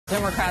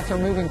Democrats are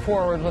moving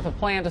forward with a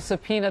plan to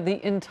subpoena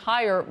the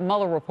entire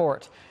Mueller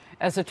report,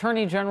 as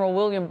Attorney General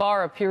William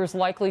Barr appears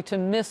likely to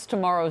miss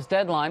tomorrow's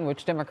deadline,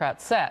 which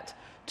Democrats set,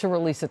 to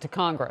release it to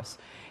Congress.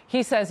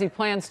 He says he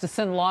plans to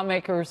send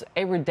lawmakers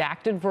a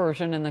redacted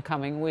version in the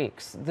coming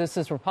weeks. This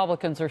is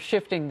Republicans are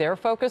shifting their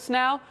focus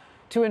now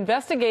to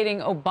investigating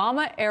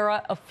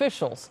Obama-era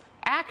officials'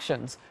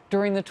 actions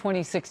during the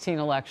 2016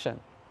 election.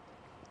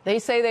 They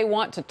say they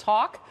want to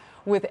talk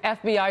with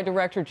FBI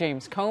Director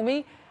James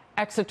Comey,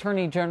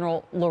 ex-Attorney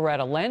General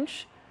Loretta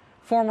Lynch,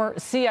 former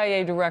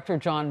CIA Director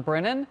John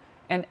Brennan,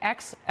 and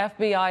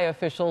ex-FBI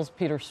officials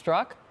Peter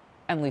Strzok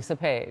and Lisa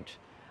Page.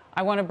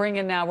 I want to bring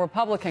in now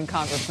Republican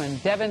Congressman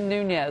Devin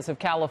Nunes of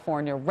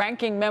California,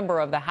 ranking member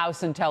of the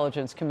House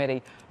Intelligence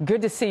Committee.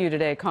 Good to see you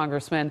today,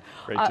 Congressman.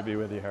 Great to be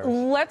with you, Harris.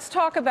 Let's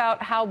talk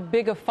about how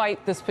big a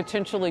fight this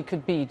potentially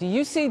could be. Do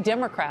you see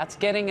Democrats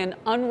getting an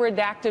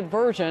unredacted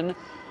version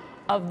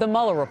of the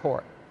Mueller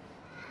report?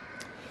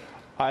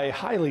 I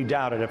highly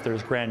doubt it if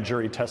there's grand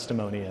jury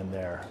testimony in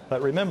there.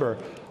 But remember,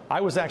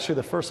 I was actually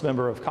the first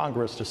member of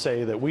Congress to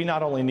say that we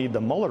not only need the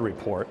Mueller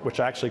report,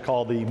 which I actually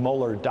call the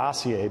Mueller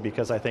dossier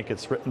because I think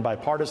it's written by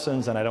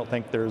partisans and I don't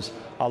think there's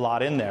a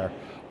lot in there.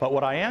 But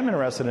what I am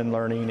interested in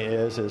learning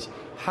is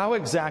how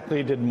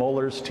exactly did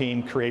Mueller's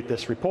team create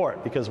this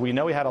report? Because we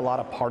know he had a lot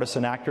of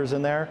partisan actors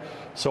in there.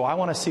 So I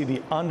want to see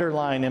the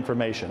underlying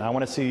information. I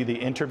want to see the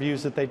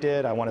interviews that they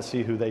did. I want to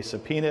see who they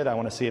subpoenaed. I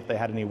want to see if they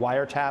had any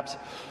wiretaps.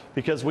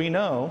 Because we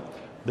know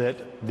that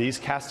these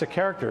cast of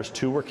characters,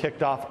 2 were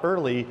kicked off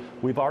early.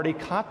 We've already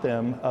caught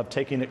them of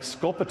taking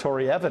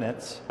exculpatory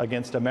evidence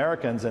against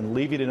Americans and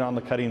leaving it on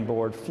the cutting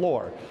board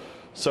floor.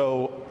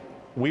 So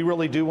we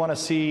really do want to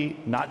see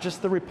not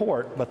just the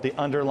report, but the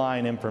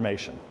underlying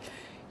information.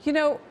 You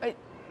know,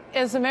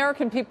 as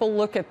American people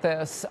look at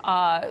this,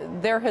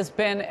 there has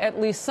been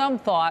at least some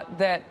thought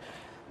that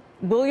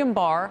William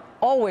Barr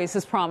always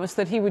has promised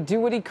that he would do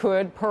what he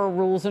could per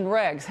rules and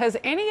regs. Has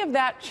any of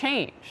that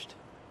changed?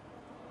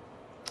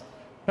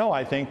 No,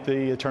 I think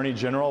the Attorney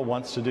General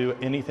wants to do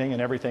anything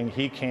and everything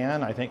he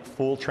can. I think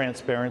full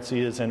transparency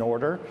is in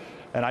order.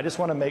 And I just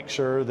want to make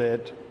sure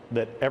that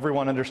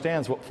everyone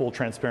understands what full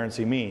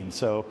transparency means.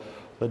 So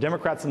the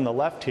Democrats on the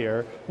left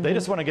here, they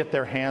just want to get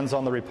their hands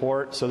on the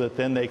report so that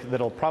then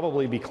that'll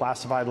probably be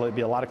classified. There'll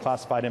be a lot of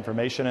classified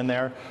information in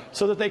there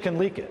so that they can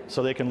leak it.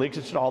 So they can leak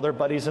it to all their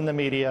buddies in the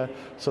media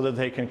so that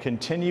they can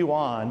continue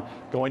on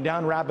going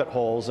down rabbit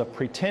holes of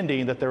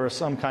pretending that there was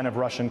some kind of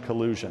Russian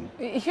collusion.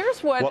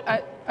 Here's what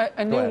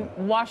a new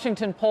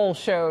Washington poll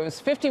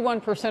shows.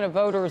 51% of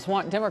voters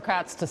want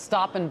Democrats to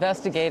stop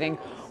investigating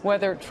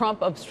whether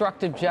Trump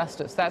obstructed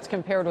justice. That's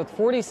compared with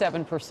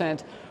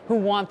 47% who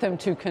want them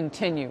to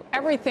continue.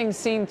 Everything's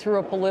seen through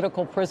a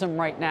political prism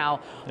right now.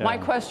 Yeah. My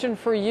question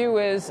for you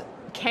is,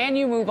 can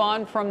you move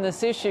on from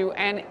this issue?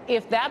 And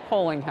if that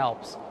polling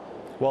helps?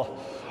 Well,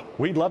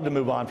 we'd love to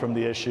move on from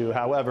the issue.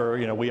 However,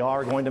 we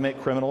are going to make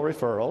criminal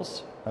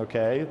referrals.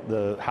 Okay,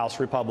 the House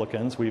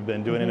Republicans, we've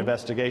been doing an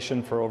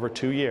investigation for over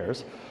 2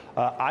 years.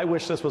 I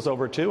wish this was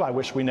over too. I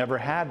wish we never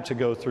had to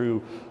go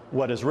through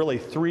what is really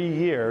 3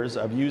 years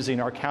of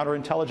using our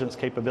counterintelligence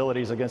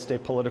capabilities against a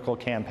political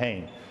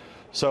campaign.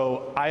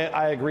 So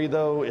I agree,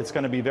 though, it's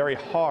going to be very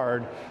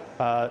hard.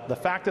 The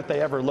fact that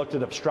they ever looked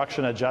at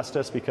obstruction of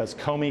justice because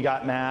Comey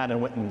got mad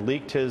and went and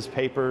leaked his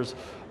papers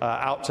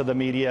out to the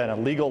media, an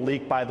illegal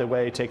leak, by the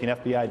way, taking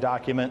FBI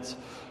documents.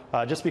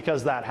 Just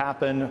because that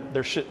happened,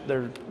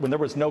 when there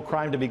was no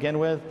crime to begin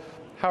with,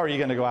 how are you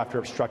going to go after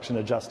obstruction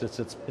of justice?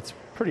 It's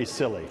pretty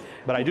silly.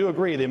 But I do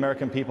agree the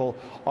American people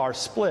are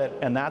split,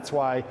 and that's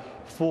why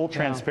full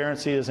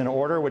transparency is in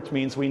order, which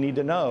means we need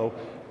to know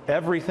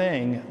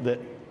everything that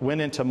went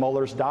into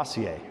Mueller's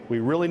dossier. We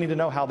really need to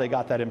know how they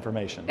got that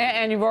information.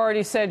 And you've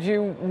already said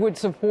you would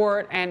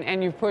support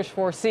and you've pushed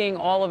for seeing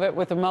all of it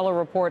with the Mueller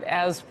report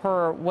as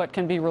per what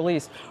can be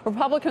released.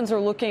 Republicans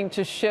are looking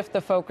to shift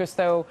the focus,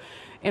 though,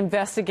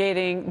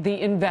 investigating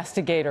the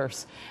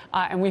investigators.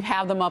 And we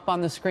have them up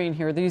on the screen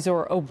here. These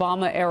are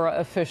Obama-era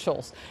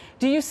officials.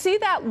 Do you see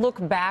that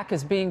look back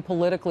as being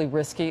politically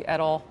risky at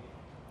all?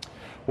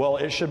 Well,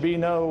 it should be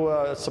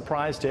no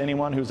surprise to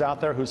anyone who's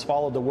out there who's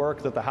followed the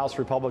work that the House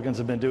Republicans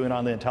have been doing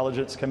on the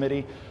Intelligence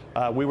Committee.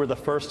 We were the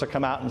first to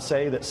come out and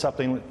say that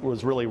something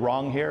was really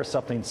wrong here,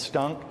 something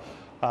stunk.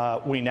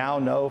 We now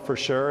know for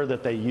sure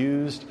that they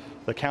used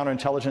the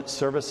counterintelligence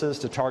services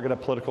to target a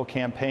political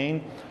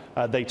campaign.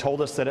 They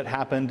told us that it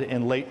happened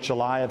in late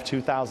July of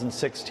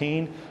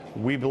 2016.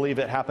 We believe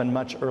it happened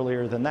much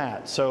earlier than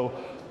that. So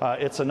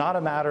it's not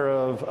a matter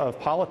of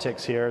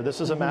politics here. This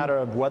is a matter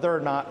of whether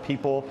or not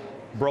people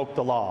broke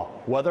the law,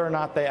 whether or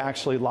not they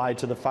actually lied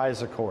to the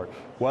FISA court,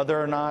 whether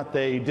or not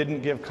they didn't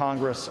give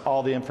Congress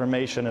all the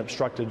information,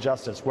 obstructed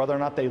justice, whether or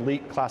not they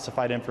leaked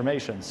classified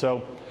information.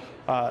 So,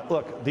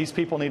 look, these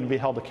people need to be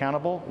held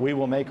accountable. We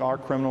will make our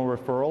criminal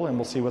referral, and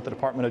we'll see what the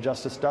Department of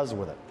Justice does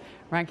with it.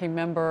 Ranking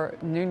Member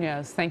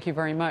Nunes, thank you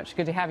very much.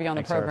 Good to have you on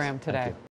the program today.